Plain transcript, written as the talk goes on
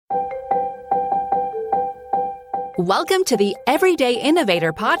Welcome to the Everyday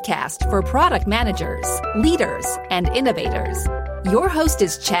Innovator podcast for product managers, leaders, and innovators. Your host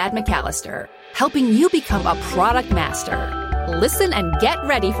is Chad McAllister, helping you become a product master. Listen and get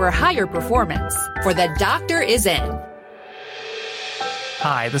ready for higher performance, for the doctor is in.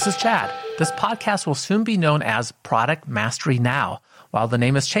 Hi, this is Chad. This podcast will soon be known as Product Mastery Now. While the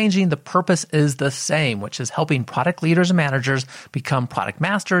name is changing, the purpose is the same, which is helping product leaders and managers become product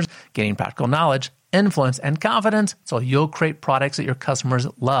masters, gaining practical knowledge, influence, and confidence so you'll create products that your customers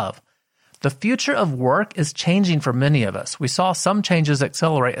love. The future of work is changing for many of us. We saw some changes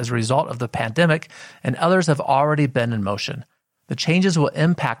accelerate as a result of the pandemic, and others have already been in motion. The changes will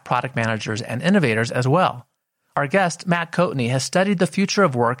impact product managers and innovators as well. Our guest, Matt Coatney, has studied the future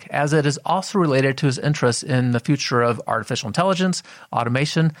of work as it is also related to his interest in the future of artificial intelligence,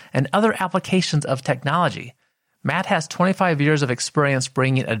 automation, and other applications of technology. Matt has 25 years of experience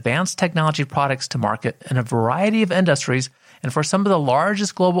bringing advanced technology products to market in a variety of industries and for some of the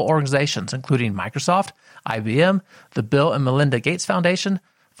largest global organizations, including Microsoft, IBM, the Bill and Melinda Gates Foundation,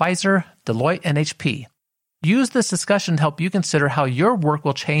 Pfizer, Deloitte, and HP. Use this discussion to help you consider how your work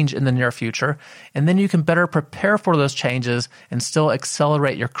will change in the near future, and then you can better prepare for those changes and still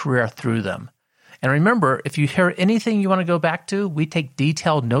accelerate your career through them. And remember, if you hear anything you want to go back to, we take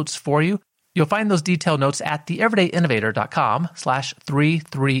detailed notes for you. You'll find those detailed notes at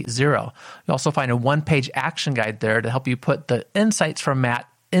theeverydayinnovator.com/330. You'll also find a one-page action guide there to help you put the insights from Matt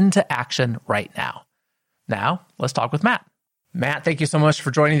into action right now. Now, let's talk with Matt. Matt, thank you so much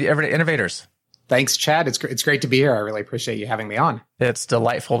for joining the Everyday Innovators. Thanks, Chad. It's great to be here. I really appreciate you having me on. It's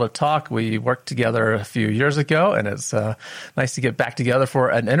delightful to talk. We worked together a few years ago, and it's nice to get back together for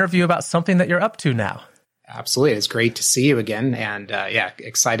an interview about something that you're up to now. Absolutely. It's great to see you again. And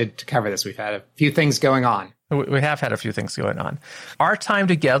excited to cover this. We've had a few things going on. We have had a few things going on. Our time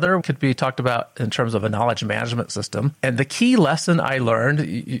together could be talked about in terms of a knowledge management system. And the key lesson I learned,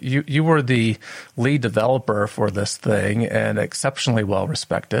 you were the lead developer for this thing and exceptionally well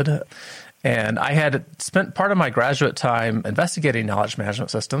respected. And I had spent part of my graduate time investigating knowledge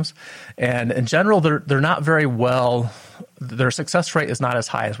management systems. And in general, they're not very well, their success rate is not as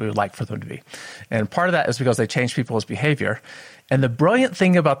high as we would like for them to be. And part of that is because they change people's behavior. And the brilliant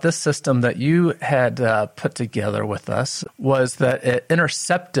thing about this system that you had put together with us was that it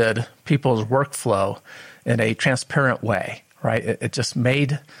intercepted people's workflow in a transparent way, right? It just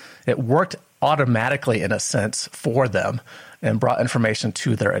it worked automatically in a sense for them and brought information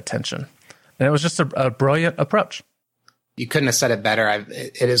to their attention. And it was just a brilliant approach. You couldn't have said it better.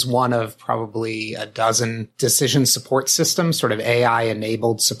 It is one of probably a dozen decision support systems, sort of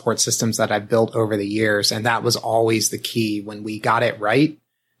AI-enabled support systems that I've built over the years. And that was always the key. When we got it right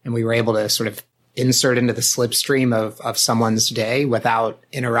and we were able to sort of insert into the slipstream of someone's day without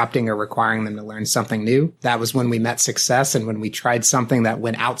interrupting or requiring them to learn something new, that was when we met success. And when we tried something that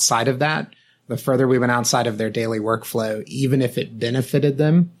went outside of that, the further we went outside of their daily workflow, even if it benefited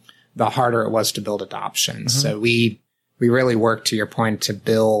them, the harder it was to build adoption. Mm-hmm. So we really worked, to your point, to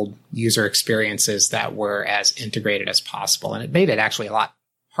build user experiences that were as integrated as possible. And it made it actually a lot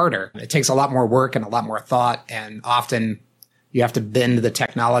harder. It takes a lot more work and a lot more thought. And often you have to bend the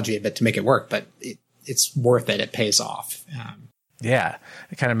technology a bit to make it work, but it's worth it. It pays off. Yeah,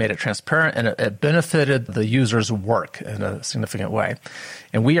 it kind of made it transparent and it benefited the user's work in a significant way.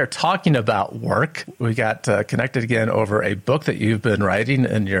 And we are talking about work. We got connected again over a book that you've been writing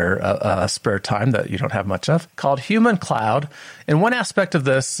in your spare time that you don't have much of called Human Cloud. And one aspect of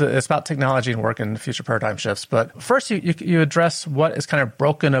this is about technology and work and future paradigm shifts. But first, you address what is kind of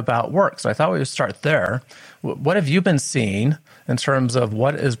broken about work. So I thought we would start there. What have you been seeing in terms of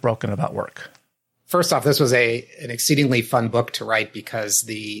what is broken about work? First off, this was an exceedingly fun book to write because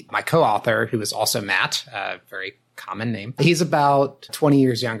my co-author, who is also Matt, very common name, he's about 20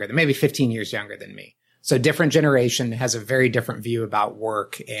 years younger, maybe 15 years younger than me. So different generation, has a very different view about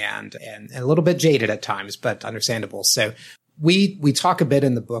work and a little bit jaded at times, but understandable. So we talk a bit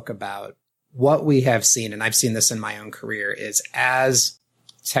in the book about what we have seen, and I've seen this in my own career, is as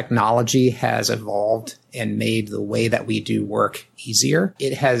technology has evolved and made the way that we do work easier,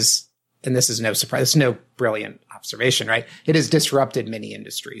 it has, and this is no surprise, it's no brilliant observation, right? It has disrupted many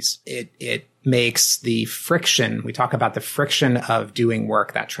industries. It makes the friction, we talk about the friction of doing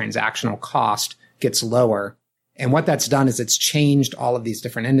work, that transactional cost gets lower. And what that's done is it's changed all of these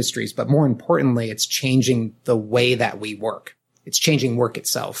different industries, but more importantly, it's changing the way that we work. It's changing work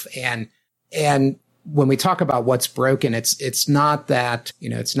itself. And when we talk about what's broken, it's not that,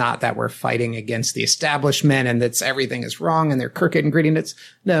 it's not that we're fighting against the establishment and that's everything is wrong and they're crooked and greedy.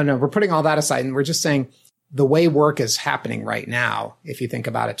 No, we're putting all that aside and we're just saying the way work is happening right now. If you think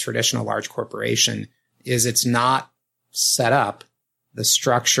about a traditional large corporation, is it's not set up. The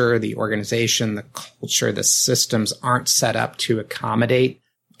structure, the organization, the culture, the systems aren't set up to accommodate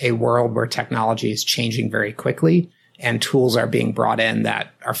a world where technology is changing very quickly and tools are being brought in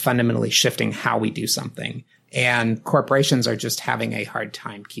that are fundamentally shifting how we do something. And corporations are just having a hard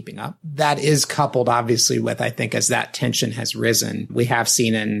time keeping up. That is coupled, obviously, with, I think, as that tension has risen, we have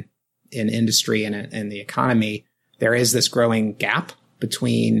seen in industry and in the economy, there is this growing gap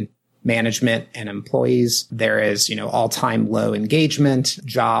between management and employees. There is, all-time low engagement.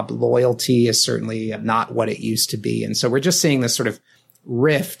 Job loyalty is certainly not what it used to be. And so we're just seeing this sort of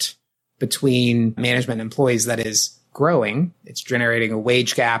rift between management and employees that is growing. It's generating a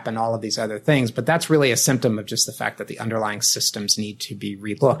wage gap and all of these other things. But that's really a symptom of just the fact that the underlying systems need to be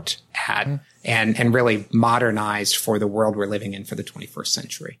relooked at and really modernized for the world we're living in for the 21st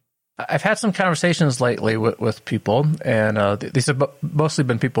century. I've had some conversations lately with people, and these have mostly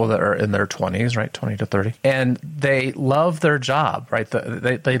been people that are in their 20s, right, 20 to 30, and they love their job, right?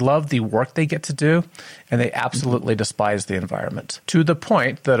 They love the work they get to do, and they absolutely despise the environment, to the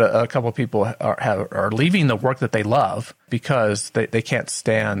point that a couple of people are leaving the work that they love because they can't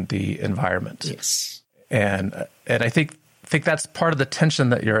stand the environment. Yes. And I think that's part of the tension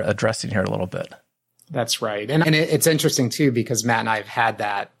that you're addressing here a little bit. That's right. And it's interesting too, because Matt and I have had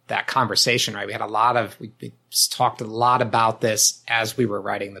that conversation, right? We talked a lot about this as we were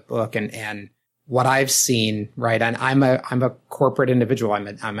writing the book and what I've seen, right? And I'm a corporate individual.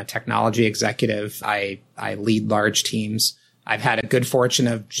 I'm a technology executive. I lead large teams. I've had a good fortune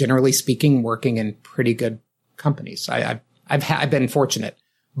of, generally speaking, working in pretty good companies. I've been fortunate.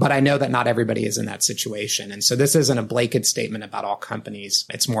 But I know that not everybody is in that situation. And so this isn't a blanket statement about all companies.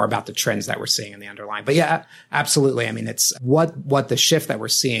 It's more about the trends that we're seeing in the underlying. But yeah, absolutely. I mean, it's what the shift that we're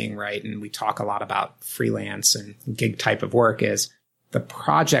seeing, right? And we talk a lot about freelance and gig type of work is the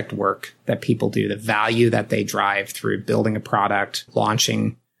project work that people do, the value that they drive through building a product,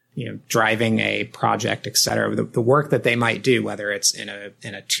 launching, driving a project, et cetera. The work that they might do, whether it's in a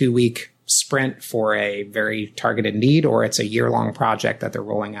 2-week sprint for a very targeted need, or it's a year-long project that they're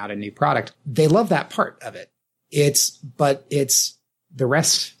rolling out a new product. They love that part of it. But it's the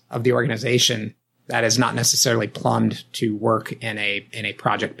rest of the organization that is not necessarily plumbed to work in a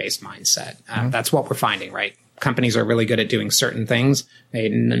project-based mindset. That's what we're finding, right? Companies are really good at doing certain things. They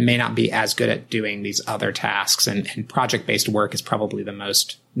may not be as good at doing these other tasks, and project-based work is probably the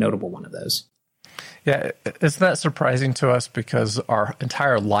most notable one of those. Yeah, isn't that surprising to us, because our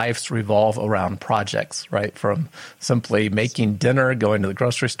entire lives revolve around projects, right? From simply making dinner, going to the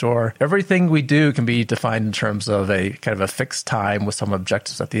grocery store. Everything we do can be defined in terms of a kind of a fixed time with some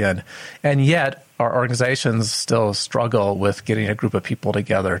objectives at the end. And yet our organizations still struggle with getting a group of people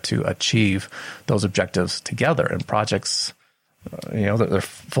together to achieve those objectives together. And projects, they're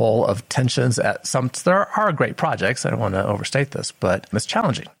full of tensions. There are great projects. I don't want to overstate this, but it's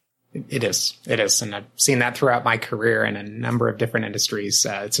challenging. It is. And I've seen that throughout my career in a number of different industries.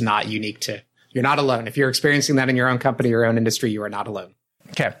 It's not unique you're not alone. If you're experiencing that in your own company, your own industry, you are not alone.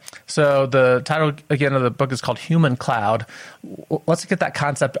 Okay. So the title, again, of the book is called Human Cloud. Let's get that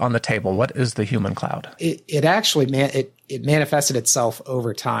concept on the table. What is the human cloud? It actually, it manifested itself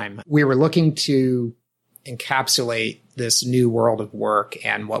over time. We were looking to encapsulate this new world of work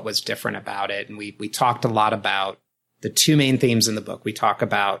and what was different about it. And we talked a lot about the two main themes in the book. We talk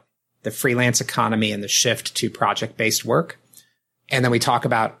about the freelance economy and the shift to project-based work. And then we talk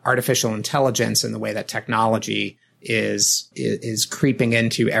about artificial intelligence and the way that technology is creeping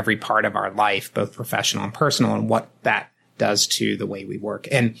into every part of our life, both professional and personal, and what that does to the way we work.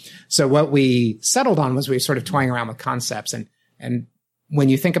 And so what we settled on was we were sort of toying around with concepts. And when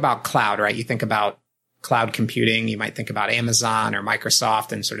you think about cloud, right, you think about cloud computing, you might think about Amazon or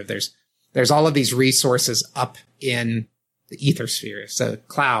Microsoft, and sort of there's all of these resources up in the ethersphere, so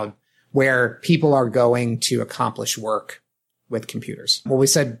cloud, where people are going to accomplish work with computers. Well, we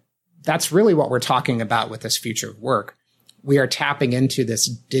said that's really what we're talking about with this future of work. We are tapping into this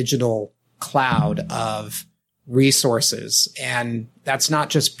digital cloud of resources, and that's not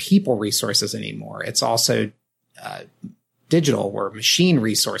just people resources anymore. It's also digital or machine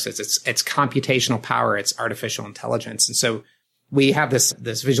resources. It's computational power. It's artificial intelligence. And so we have this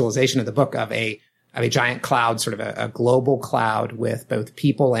visualization of the book of a giant cloud, sort of a global cloud with both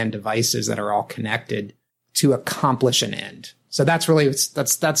people and devices that are all connected to accomplish an end. So that's really,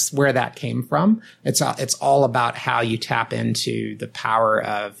 that's where that came from. It's all about how you tap into the power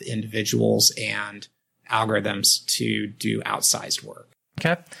of individuals and algorithms to do outsized work.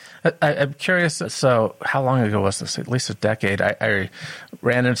 Okay. I'm curious. So how long ago was this? At least a decade. I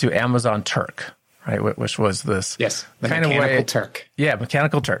ran into Amazon Turk. right? Which was this the kind of Mechanical way, Turk. Yeah,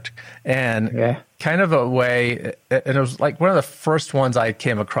 Mechanical Turk. And kind of a way, and it was like one of the first ones I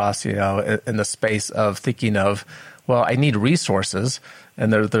came across, in the space of thinking of, well, I need resources,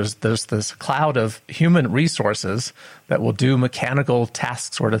 and there's this cloud of human resources that will do mechanical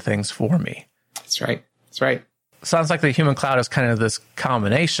task sort of things for me. That's right. Sounds like the human cloud is kind of this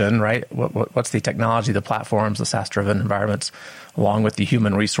combination, right? What's the technology, the platforms, the SaaS-driven environments, along with the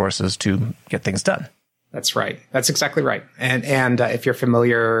human resources to get things done. That's right. That's exactly right. And if you're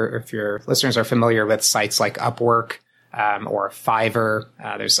familiar, if your listeners are familiar with sites like Upwork or Fiverr,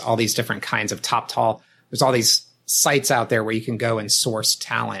 there's all these different kinds of TopTal. There's all these sites out there where you can go and source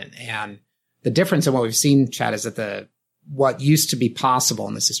talent. And the difference in what we've seen, Chad, is that what used to be possible,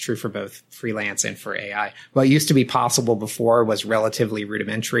 and this is true for both freelance and for AI, what used to be possible before was relatively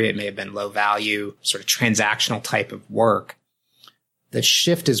rudimentary. It may have been low value, sort of transactional type of work. The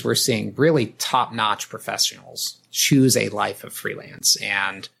shift is we're seeing really top-notch professionals choose a life of freelance,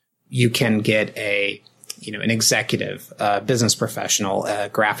 and you can get an executive, a business professional, a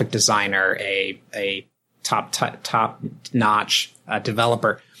graphic designer, a top-notch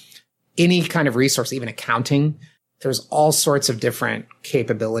developer, any kind of resource, even accounting. There's all sorts of different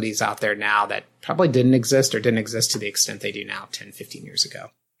capabilities out there now that probably didn't exist to the extent they do now 10, 15 years ago.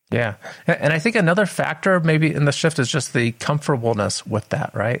 Yeah. And I think another factor maybe in the shift is just the comfortableness with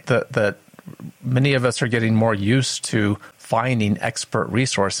that, right? That many of us are getting more used to finding expert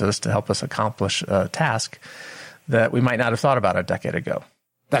resources to help us accomplish a task that we might not have thought about a decade ago.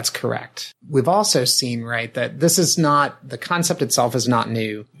 That's correct. We've also seen, right, that this is not, the concept itself is not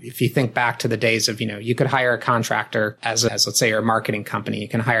new. If you think back to the days of, you could hire a contractor as let's say, you're a marketing company, you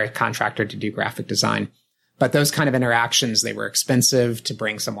can hire a contractor to do graphic design. But those kind of interactions, they were expensive to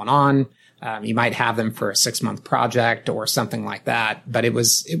bring someone on. You might have them for a 6-month project or something like that. But it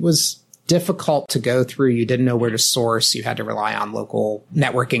was difficult to go through. You didn't know where to source. You had to rely on local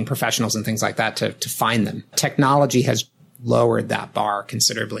networking professionals and things like that to find them. Technology has lowered that bar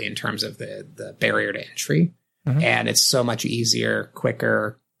considerably in terms of the barrier to entry. Mm-hmm. And it's so much easier,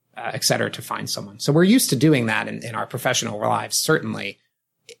 quicker, et cetera, to find someone. So we're used to doing that in our professional lives, certainly.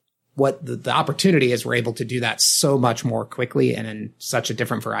 What the opportunity is, we're able to do that so much more quickly and in such a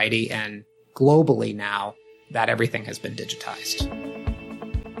different variety and globally now that everything has been digitized.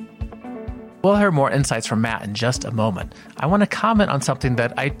 We'll hear more insights from Matt in just a moment. I want to comment on something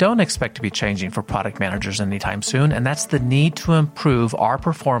that I don't expect to be changing for product managers anytime soon, and that's the need to improve our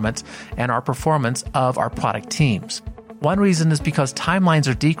performance and our performance of our product teams. One reason is because timelines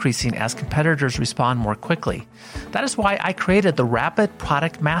are decreasing as competitors respond more quickly. That is why I created the Rapid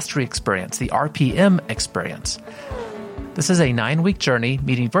Product Mastery Experience, the RPM experience. This is a 9-week journey,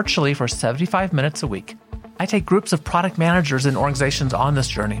 meeting virtually for 75 minutes a week. I take groups of product managers and organizations on this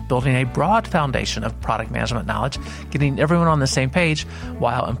journey, building a broad foundation of product management knowledge, getting everyone on the same page,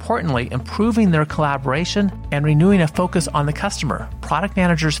 while importantly, improving their collaboration and renewing a focus on the customer. Product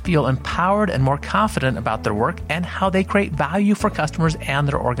managers feel empowered and more confident about their work and how they create value for customers and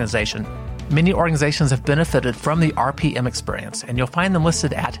their organization. Many organizations have benefited from the RPM experience, and you'll find them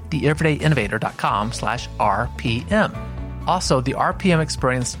listed at theeverydayinnovator.com/RPM. Also, the RPM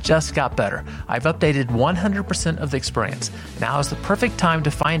experience just got better. I've updated 100% of the experience. Now is the perfect time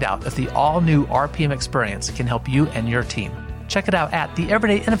to find out if the all-new RPM experience can help you and your team. Check it out at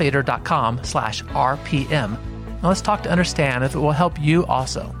theeverydayinnovator.com/RPM. Now let's talk to understand if it will help you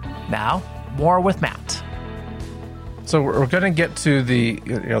also. Now, more with Matt. So we're going to get to the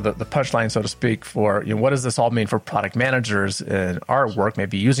punchline, so to speak, for what does this all mean for product managers in our work,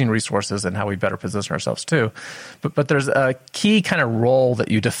 maybe using resources and how we better position ourselves too. But there's a key kind of role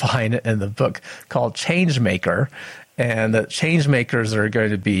that you define in the book called change maker, and that change makers are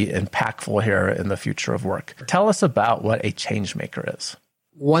going to be impactful here in the future of work. Tell us about what a change maker is.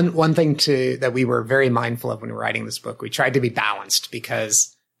 One thing that we were very mindful of when we were writing this book, we tried to be balanced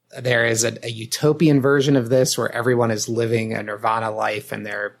because there is a utopian version of this where everyone is living a nirvana life and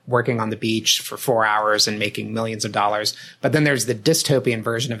they're working on the beach for 4 hours and making millions of dollars. But then there's the dystopian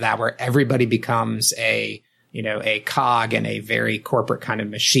version of that where everybody becomes a cog in a very corporate kind of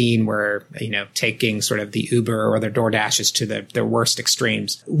machine where, taking sort of the Uber or the DoorDashes to their worst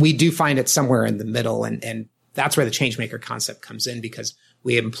extremes. We do find it somewhere in the middle. And that's where the changemaker concept comes in, because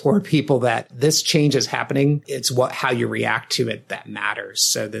we implore people that this change is happening. It's how you react to it that matters.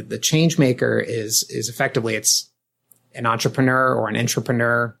 So the change maker is effectively, it's an entrepreneur or an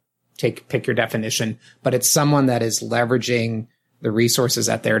intrapreneur. Pick your definition, but it's someone that is leveraging the resources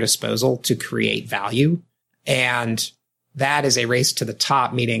at their disposal to create value. And that is a race to the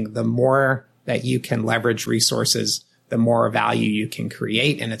top, meaning the more that you can leverage resources, the more value you can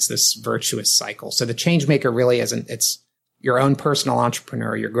create. And it's this virtuous cycle. So the change maker really isn't, it's your own personal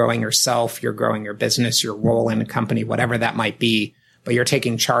entrepreneur. You're growing yourself, you're growing your business, your role in a company, whatever that might be, but you're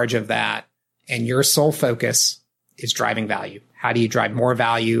taking charge of that. And your sole focus is driving value. How do you drive more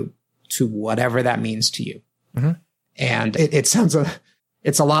value to whatever that means to you? Mm-hmm. And it sounds,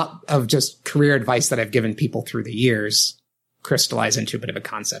 it's a lot of just career advice that I've given people through the years, crystallize into a bit of a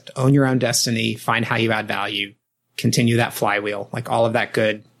concept. Own your own destiny, find how you add value, continue that flywheel, like all of that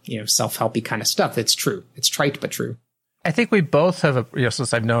good, self-helpy kind of stuff. It's true. It's trite, but true. I think we both have,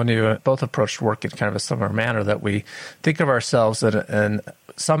 since I've known you, both approached work in kind of a similar manner, that we think of ourselves in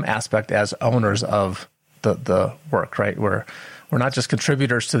some aspect as owners of the work, right? We're not just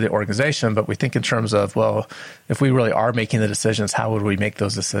contributors to the organization, but we think in terms of, well, if we really are making the decisions, how would we make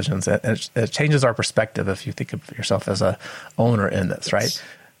those decisions? And it changes our perspective if you think of yourself as a owner in this, right?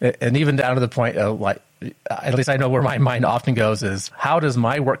 And even down to the point of, like, at least I know where my mind often goes is, how does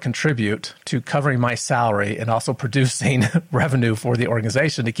my work contribute to covering my salary and also producing revenue for the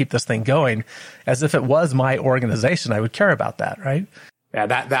organization to keep this thing going? As if it was my organization, I would care about that, right? Yeah,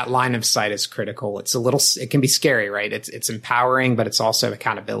 that line of sight is critical. It can be scary, right? It's empowering, but it's also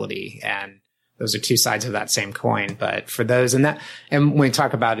accountability. And those are two sides of that same coin. But for those and when we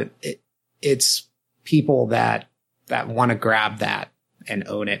talk about it's people that want to grab that and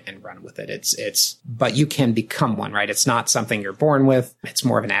own it and run with it. But you can become one, right? It's not something you're born with. It's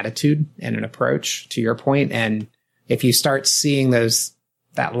more of an attitude and an approach, to your point. And if you start seeing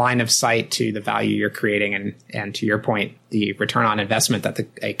that line of sight to the value you're creating and to your point, the return on investment that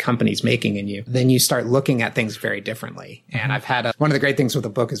a company's making in you, then you start looking at things very differently. Mm-hmm. And I've had one of the great things with the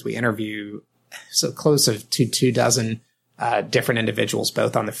book is we interview so close to 24 different individuals,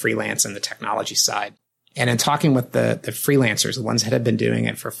 both on the freelance and the technology side. And in talking with the freelancers, the ones that have been doing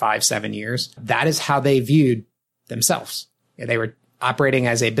it for 5-7 years, that is how they viewed themselves. They were operating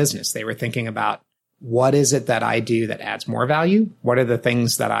as a business. They were thinking about, what is it that I do that adds more value? What are the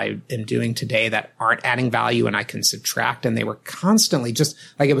things that I am doing today that aren't adding value and I can subtract? And they were constantly just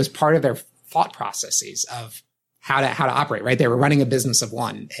like, it was part of their thought processes of how to operate, right? They were running a business of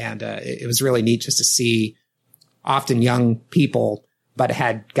one. And it was really neat just to see often young people, but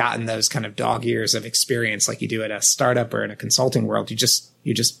had gotten those kind of dog years of experience like you do at a startup or in a consulting world. You just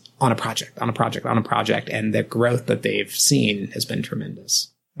on a project. And the growth that they've seen has been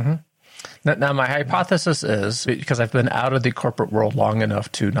tremendous. Mm-hmm. Now, my hypothesis is, because I've been out of the corporate world long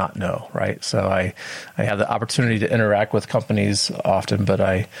enough to not know, right? So I have the opportunity to interact with companies often, but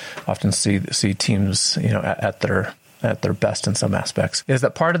I often see teams, at their best in some aspects. Is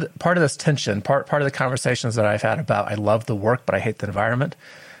that part of this tension, part of the conversations that I've had about, I love the work, but I hate the environment,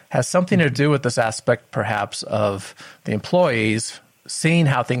 has something to do with this aspect, perhaps, of the employees seeing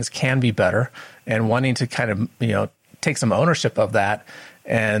how things can be better and wanting to kind of, take some ownership of that,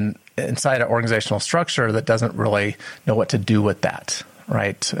 and inside an organizational structure that doesn't really know what to do with that,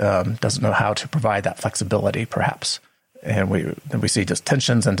 right? Doesn't know how to provide that flexibility, perhaps. And we see just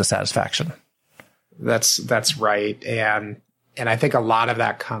tensions and dissatisfaction. That's right. And I think a lot of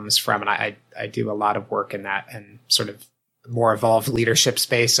that comes from, and I do a lot of work in that and sort of more evolved leadership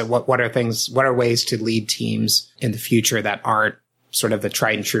space. So what are ways to lead teams in the future that aren't sort of the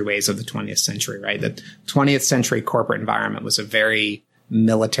tried and true ways of the 20th century, right? The 20th century corporate environment was a very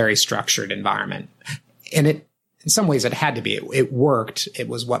military structured environment. And in some ways it had to be. It worked. It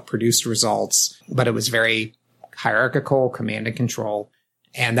was what produced results, but it was very hierarchical, command and control.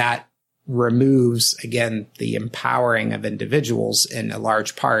 And that removes, again, the empowering of individuals in a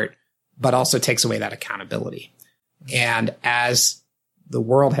large part, but also takes away that accountability. And as the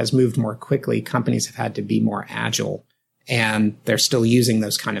world has moved more quickly, companies have had to be more agile, and they're still using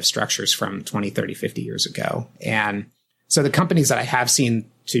those kind of structures from 20, 30, 50 years ago. And so the companies that I have seen,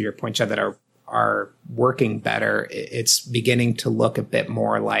 to your point, Chad, that are working better, it's beginning to look a bit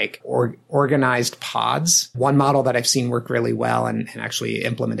more like organized pods. One model that I've seen work really well and actually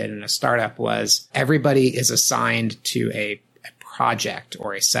implemented in a startup was everybody is assigned to a project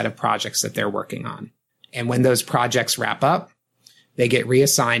or a set of projects that they're working on. And when those projects wrap up, they get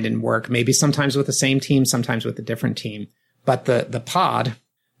reassigned and work, maybe sometimes with the same team, sometimes with a different team. But the pod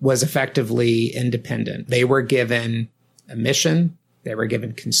was effectively independent. They were given a mission. They were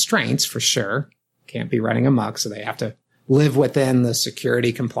given constraints for sure. Can't be running amok. So they have to live within the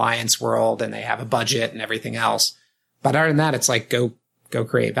security compliance world, and they have a budget and everything else. But other than that, it's like, go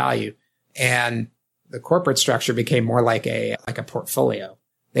create value. And the corporate structure became more like a portfolio.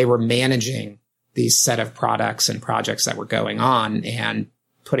 They were managing these set of products and projects that were going on and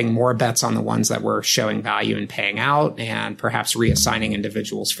putting more bets on the ones that were showing value and paying out, and perhaps reassigning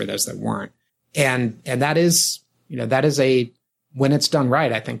individuals for those that weren't. And that is, that is when it's done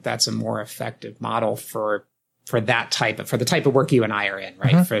right, I think that's a more effective model for the type of work you and I are in,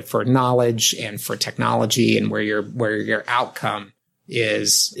 right? Mm-hmm. For knowledge and for technology, and where your outcome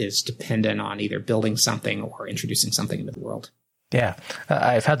is dependent on either building something or introducing something into the world. Yeah.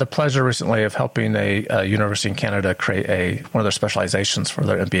 I've had the pleasure recently of helping a university in Canada create one of their specializations for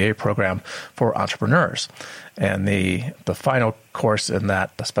their MBA program for entrepreneurs. And the final course in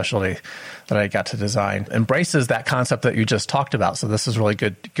that specialty that I got to design embraces that concept that you just talked about. So this is really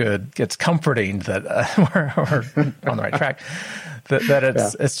good. It's comforting that we're on the right track.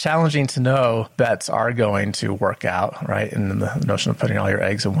 That it's challenging to know bets are going to work out, right? And the notion of putting all your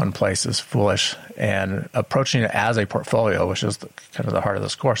eggs in one place is foolish. And approaching it as a portfolio, which is kind of the heart of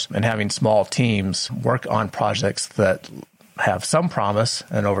this course, and having small teams work on projects that have some promise,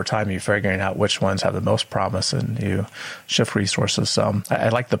 and over time you're figuring out which ones have the most promise, and you shift resources some. I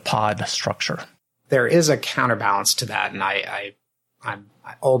like the pod structure. There is a counterbalance to that, and I'm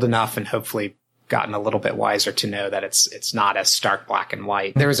old enough and hopefully gotten a little bit wiser to know that it's not as stark black and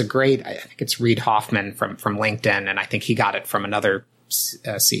white. There was a great, I think it's Reid Hoffman from LinkedIn, and I think he got it from another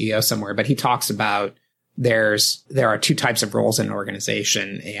CEO somewhere, but he talks about there are two types of roles in an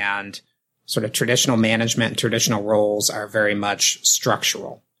organization, and sort of traditional management and traditional roles are very much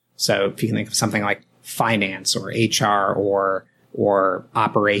structural. So if you can think of something like finance or HR or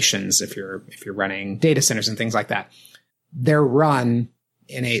operations, if you're running data centers and things like that, they're run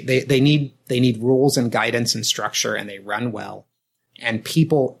they need rules and guidance and structure, and they run well. And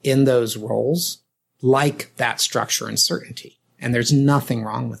people in those roles like that structure and certainty. And there's nothing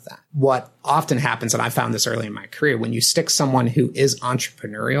wrong with that. What often happens, and I found this early in my career, when you stick someone who is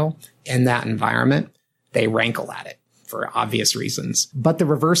entrepreneurial in that environment, they rankle at it for obvious reasons. But the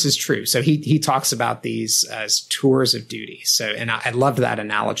reverse is true. So he talks about these as tours of duty. So, and I loved that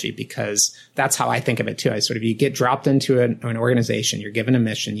analogy, because that's how I think of it too. You get dropped into an organization, you're given a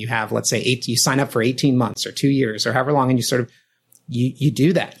mission, you have, let's say you sign up for 18 months or 2 years or however long, and you you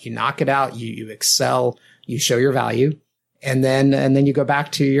do that, you knock it out, you excel, you show your value. And then you go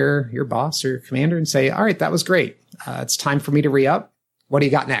back to your boss or your commander and say, all right, that was great. It's time for me to re-up. What do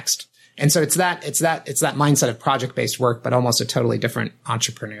you got next? And so it's that mindset of project-based work, but almost a totally different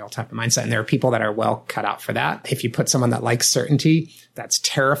entrepreneurial type of mindset. And there are people that are well cut out for that. If you put someone that likes certainty, that's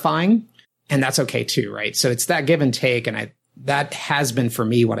terrifying, and that's okay too, right? So it's that give and take. And that has been for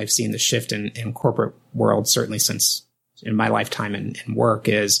me what I've seen the shift in corporate world, certainly since in my lifetime in work,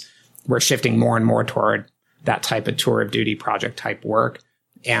 is we're shifting more and more toward that type of tour of duty project type work,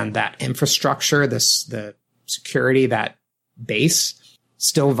 and that infrastructure, the security, that base,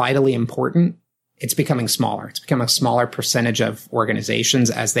 still vitally important. It's becoming smaller. It's become a smaller percentage of organizations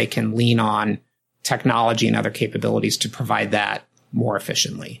as they can lean on technology and other capabilities to provide that more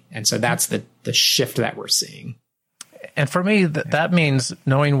efficiently. And so that's the shift that we're seeing. And for me, that means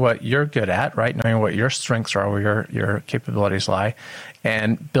knowing what you're good at, right? Knowing what your strengths are, where your capabilities lie,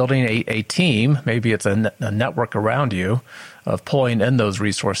 and building a team. Maybe it's a network around you of pulling in those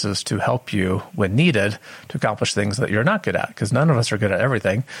resources to help you when needed to accomplish things that you're not good at, because none of us are good at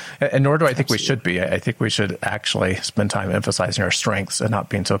everything. And nor do I think we should be. I think we should actually spend time emphasizing our strengths and not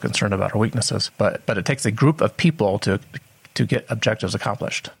being so concerned about our weaknesses. But it takes a group of people to get objectives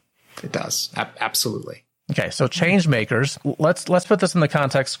accomplished. It does. Absolutely. Okay, so change makers. Let's put this in the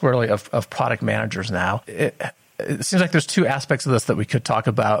context squarely of product managers now. It seems like there's two aspects of this that we could talk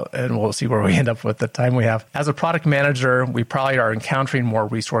about, and we'll see where we end up with the time we have. As a product manager, we probably are encountering more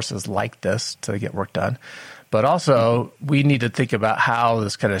resources like this to get work done. But also, we need to think about how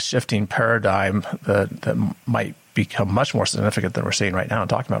this kind of shifting paradigm that might become much more significant than we're seeing right now and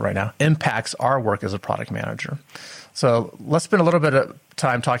talking about right now impacts our work as a product manager. So let's spend a little bit of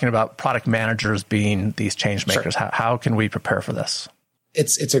time talking about product managers being these change makers. Sure. How can we prepare for this?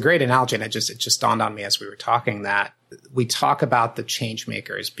 It's a great analogy, and it just dawned on me as we were talking that we talk about the change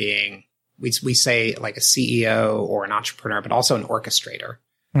makers being, we say like a CEO or an entrepreneur, but also an orchestrator.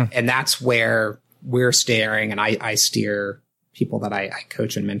 And that's where we're steering, and I steer people that I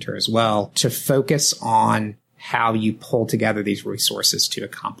coach and mentor as well, to focus on how you pull together these resources to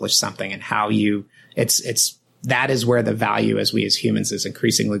accomplish something, and how that is where the value as humans is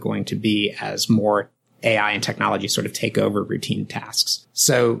increasingly going to be as more AI and technology sort of take over routine tasks.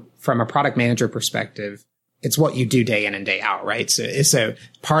 So from a product manager perspective, it's what you do day in and day out, right? So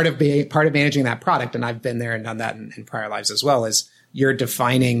part of managing that product, and I've been there and done that in prior lives as well, is you're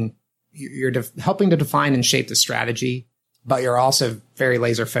helping to define and shape the strategy, but you're also very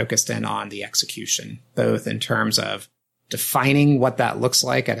laser focused in on the execution, both in terms of defining what that looks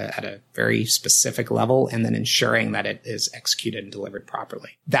like at a very specific level, and then ensuring that it is executed and delivered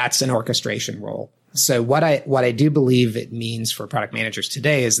properly. That's an orchestration role. So what I do believe it means for product managers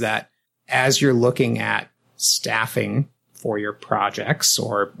today is that as you're looking at staffing for your projects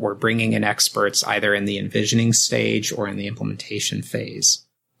or bringing in experts either in the envisioning stage or in the implementation phase,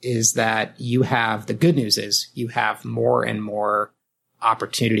 is that the good news is you have more and more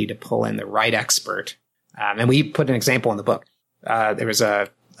opportunity to pull in the right expert. And we put an example in the book. There was a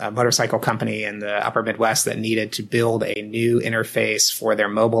motorcycle company in the upper Midwest that needed to build a new interface for their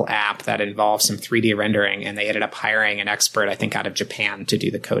mobile app that involved some 3D rendering. And they ended up hiring an expert, I think, out of Japan to do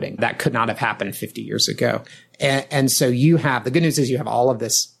the coding. That could not have happened 50 years ago. And so the good news is you have all of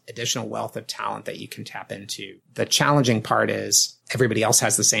this additional wealth of talent that you can tap into. The challenging part is everybody else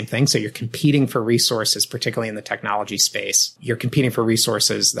has the same thing. So you're competing for resources, particularly in the technology space. You're competing for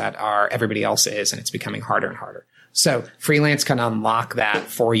resources that everybody else is, and it's becoming harder and harder. So freelance can unlock that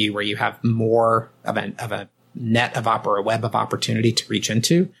for you, where you have more of a net of a web of opportunity to reach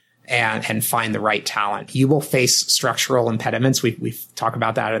into and find the right talent. You will face structural impediments. We talk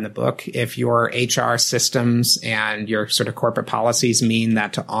about that in the book. If your HR systems and your sort of corporate policies mean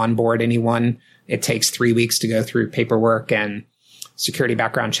that to onboard anyone, it takes 3 weeks to go through paperwork and security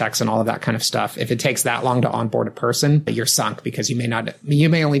background checks and all of that kind of stuff. If it takes that long to onboard a person, you're sunk because you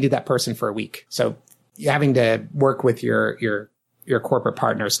may only need that person for a week. So you're having to work with your corporate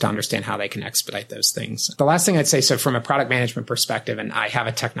partners to understand how they can expedite those things. The last thing I'd say, so from a product management perspective, and I have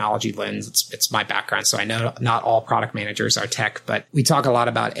a technology lens, it's my background. So I know not all product managers are tech, but we talk a lot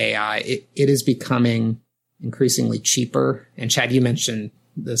about AI. It is becoming increasingly cheaper. And Chad, you mentioned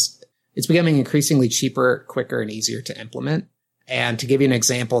this. It's becoming increasingly cheaper, quicker, and easier to implement. And to give you an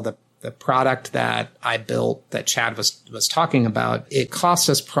example, the product that I built that Chad was talking about, it cost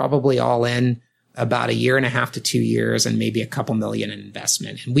us probably all in about 1.5 to 2 years and maybe a couple million in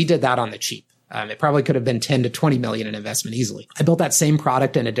investment. And we did that on the cheap. It probably could have been 10 to 20 million in investment easily. I built that same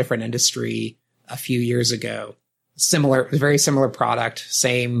product in a different industry a few years ago. Very similar product,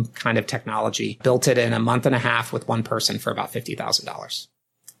 same kind of technology. Built it in 1.5 months with one person for about $50,000.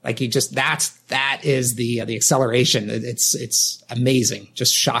 Like that is the acceleration. It's amazing,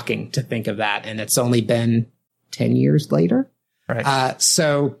 just shocking to think of that. And it's only been 10 years later. Right.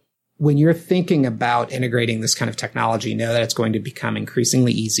 So when you're thinking about integrating this kind of technology, know that it's going to become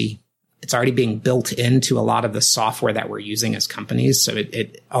increasingly easy. It's already being built into a lot of the software that we're using as companies. So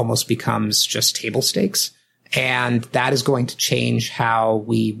it almost becomes just table stakes. And that is going to change how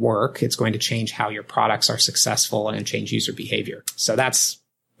we work. It's going to change how your products are successful and change user behavior. So that's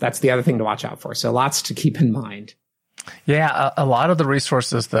the other thing to watch out for. So lots to keep in mind. Yeah, a lot of the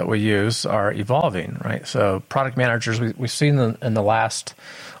resources that we use are evolving, right? So product managers, we've seen in the last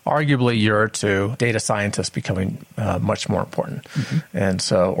arguably year or two, data scientists becoming much more important. Mm-hmm. And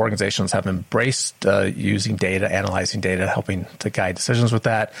so organizations have embraced using data, analyzing data, helping to guide decisions with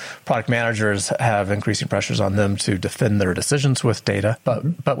that. Product managers have increasing pressures on them to defend their decisions with data.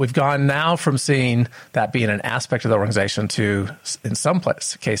 But we've gone now from seeing that being an aspect of the organization to, in some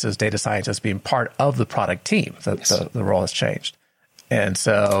cases, data scientists being part of the product team. The role has changed. And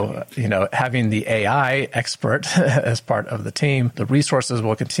so, having the AI expert as part of the team, the resources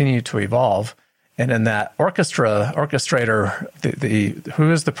will continue to evolve. And in that orchestrator,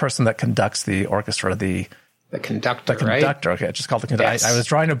 who is the person that conducts the orchestra? The conductor, right? Okay, I just called the conductor. Yes. I was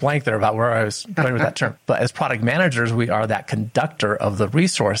drawing a blank there about where I was going with that term. But as product managers, we are that conductor of the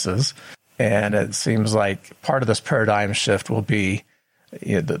resources. And it seems like part of this paradigm shift will be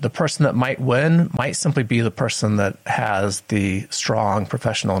the person that might win might simply be the person that has the strong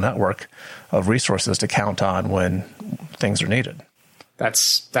professional network of resources to count on when things are needed.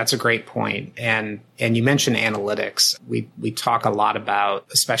 That's a great point. And you mentioned analytics. We talk a lot about,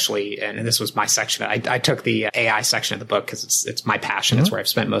 especially, and this was my section. I took the AI section of the book because it's my passion. Mm-hmm. It's where I've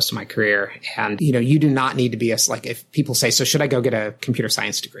spent most of my career. And, you do not need to be if people say, so should I go get a computer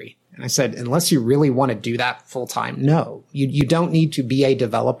science degree? And I said, unless you really want to do that full time, no, you don't need to be a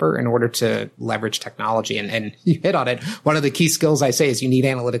developer in order to leverage technology. And you hit on it. One of the key skills I say is you need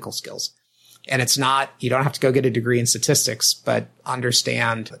analytical skills. And you don't have to go get a degree in statistics, but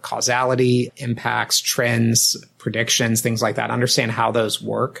understand causality, impacts, trends, predictions, things like that. Understand how those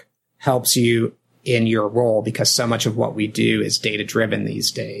work helps you in your role, because so much of what we do is data driven these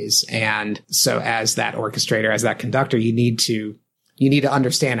days. And so as that orchestrator, as that conductor, you need to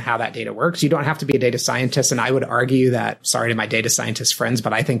understand how that data works. You don't have to be a data scientist. And I would argue that, sorry to my data scientist friends,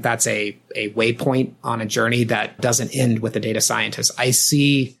 but I think that's a waypoint on a journey that doesn't end with a data scientist. I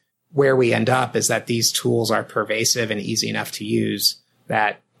see where we end up is that these tools are pervasive and easy enough to use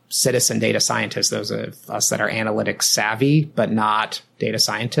that citizen data scientists, those of us that are analytics savvy, but not data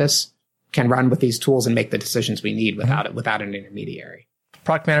scientists, can run with these tools and make the decisions we need without an intermediary.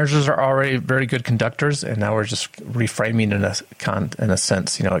 Product managers are already very good conductors, and now we're just reframing in a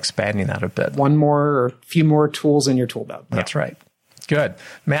sense, expanding that a bit. One more or a few more tools in your tool belt. That's right. Good.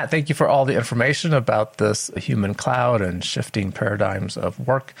 Matt, thank you for all the information about this human cloud and shifting paradigms of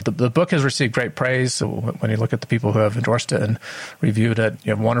work. The book has received great praise. So when you look at the people who have endorsed it and reviewed it, you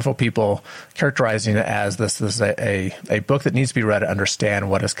have wonderful people characterizing it as this is a book that needs to be read to understand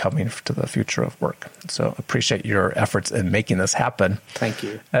what is coming to the future of work. So appreciate your efforts in making this happen. Thank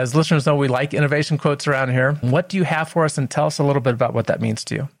you. As listeners know, we like innovation quotes around here. What do you have for us? And tell us a little bit about what that means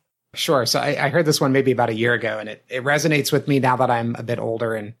to you. Sure. So I heard this one maybe about a year ago, and it resonates with me now that I'm a bit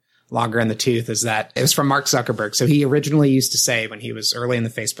older and longer in the tooth, is that it was from Mark Zuckerberg. So he originally used to say, when he was early in the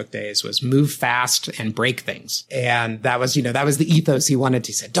Facebook days, was move fast and break things. And that was the ethos he wanted to.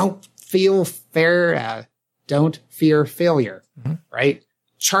 He said, don't fear failure, right?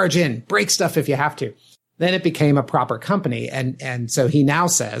 Charge in, break stuff if you have to. Then it became a proper company. And so he now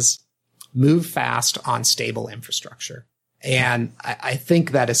says, move fast on stable infrastructure. And I think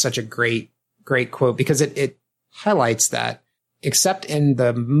that is such a great quote, because it highlights that except in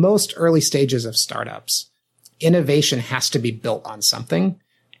the most early stages of startups, innovation has to be built on something.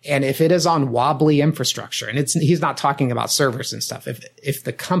 And if it is on wobbly infrastructure, and he's not talking about servers and stuff. If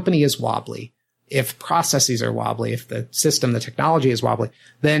the company is wobbly, if processes are wobbly, if the system, the technology is wobbly,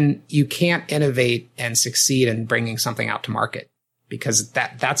 then you can't innovate and succeed in bringing something out to market, because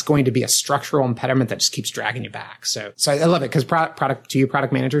that's going to be a structural impediment that just keeps dragging you back. So I love it, because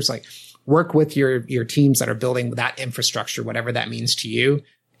product managers, like, work with your teams that are building that infrastructure, whatever that means to you,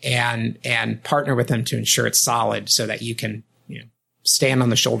 and partner with them to ensure it's solid so that you can, stand on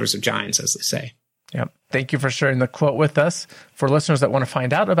the shoulders of giants, as they say. Yep. Thank you for sharing the quote with us. For listeners that want to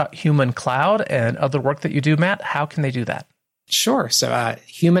find out about Human Cloud and other work that you do, Matt, how can they do that? Sure. So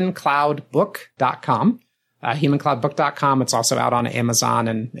humancloudbook.com. humancloudbook.com. It's also out on Amazon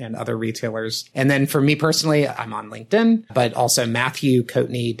and other retailers. And then for me personally, I'm on LinkedIn, but also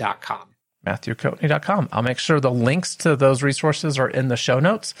MatthewCoatney.com. MatthewCoatney.com. I'll make sure the links to those resources are in the show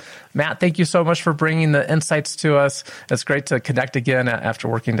notes. Matt, thank you so much for bringing the insights to us. It's great to connect again after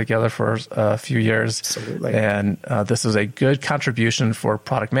working together for a few years. Absolutely. And this is a good contribution for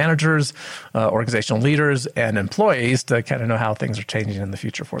product managers, organizational leaders, and employees to kind of know how things are changing in the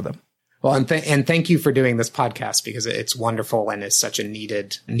future for them. Well, and thank you for doing this podcast, because it's wonderful and is such a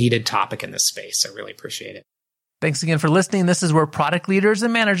needed topic in this space. I really appreciate it. Thanks again for listening. This is where product leaders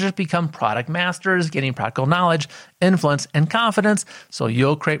and managers become product masters, getting practical knowledge, influence, and confidence so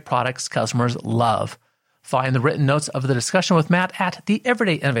you'll create products customers love. Find the written notes of the discussion with Matt at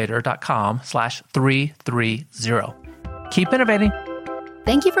theeverydayinnovator.com/330. Keep innovating.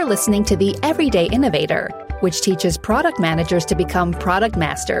 Thank you for listening to The Everyday Innovator, which teaches product managers to become product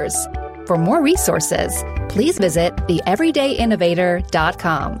masters. For more resources, please visit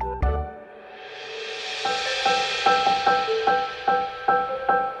theeverydayinnovator.com.